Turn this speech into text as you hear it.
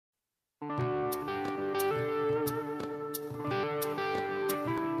For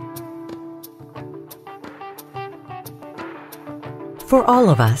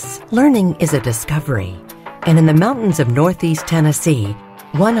all of us, learning is a discovery. And in the mountains of northeast Tennessee,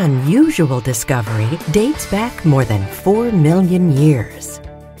 one unusual discovery dates back more than 4 million years.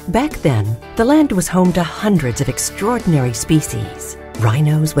 Back then, the land was home to hundreds of extraordinary species: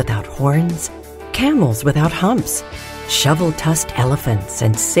 rhinos without horns, camels without humps, shovel-tusked elephants,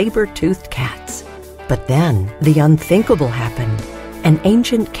 and saber-toothed cats. But then, the unthinkable happened. An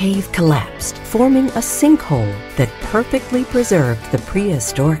ancient cave collapsed, forming a sinkhole that perfectly preserved the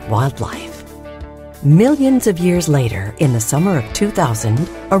prehistoric wildlife. Millions of years later, in the summer of 2000,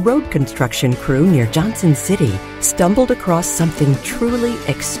 a road construction crew near Johnson City stumbled across something truly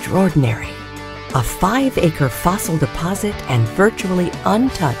extraordinary: a 5-acre fossil deposit and virtually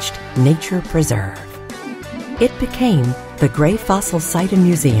untouched nature preserve. It became the Gray Fossil Site and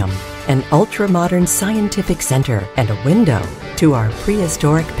Museum, an ultra-modern scientific center and a window to our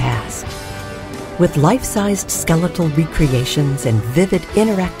prehistoric past. With life-sized skeletal recreations and vivid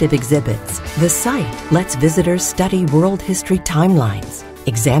interactive exhibits, the site lets visitors study world history timelines,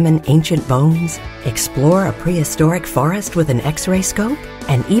 examine ancient bones, explore a prehistoric forest with an X-ray scope,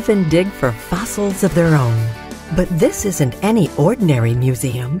 and even dig for fossils of their own. But this isn't any ordinary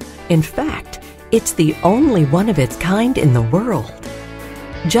museum. In fact, it's the only one of its kind in the world.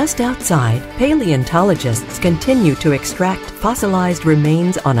 Just outside, paleontologists continue to extract fossilized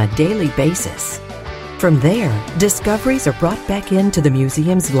remains on a daily basis. From there, discoveries are brought back into the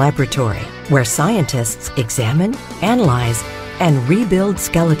museum's laboratory, where scientists examine, analyze, and rebuild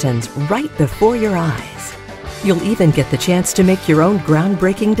skeletons right before your eyes. You'll even get the chance to make your own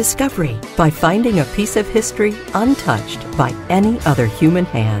groundbreaking discovery by finding a piece of history untouched by any other human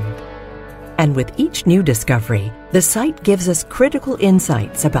hand. And with each new discovery, the site gives us critical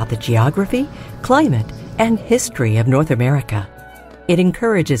insights about the geography, climate, and history of North America. It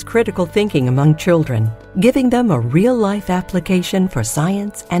encourages critical thinking among children, giving them a real-life application for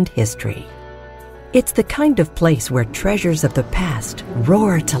science and history. It's the kind of place where treasures of the past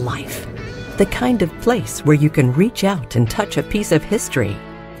roar to life. The kind of place where you can reach out and touch a piece of history.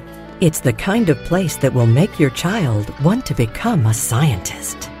 It's the kind of place that will make your child want to become a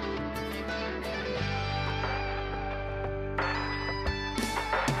scientist.